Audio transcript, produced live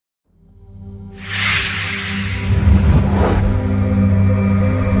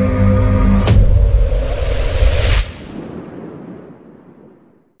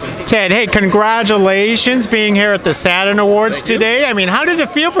Ted, hey, congratulations being here at the Saturn Awards today. I mean, how does it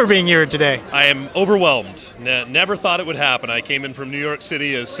feel for being here today? I am overwhelmed. Never thought it would happen. I came in from New York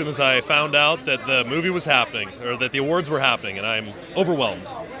City as soon as I found out that the movie was happening, or that the awards were happening, and I'm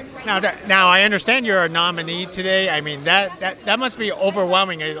overwhelmed. Now I understand you're a nominee today. I mean, that must be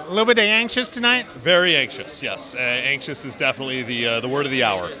overwhelming. A little bit anxious tonight? Very anxious, yes. Anxious is definitely the word of the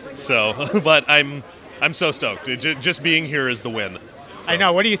hour. So, but I'm so stoked. Just being here is the win. So. I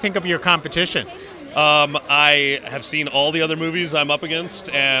know. What do you think of your competition? I have seen all the other movies I'm up against,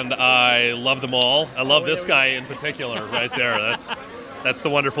 and I love them all. I love this guy in particular, right there. That's the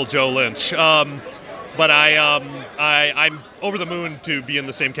wonderful Joe Lynch. But I'm over the moon to be in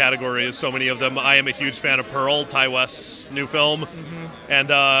the same category as so many of them. I am a huge fan of Pearl, Ty West's new film,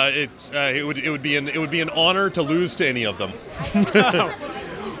 and it would be an honor to lose to any of them.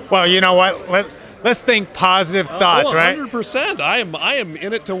 Well, you know what? Let's think positive thoughts, right? 100%. I am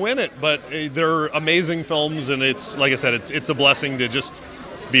in it to win it, but they're amazing films, and it's like I said, it's a blessing to just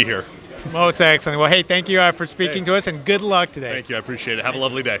be here. Most excellent. Well, hey, thank you for speaking to us, and good luck today. Thank you. I appreciate it. Have a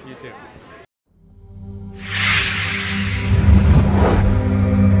lovely day. You too.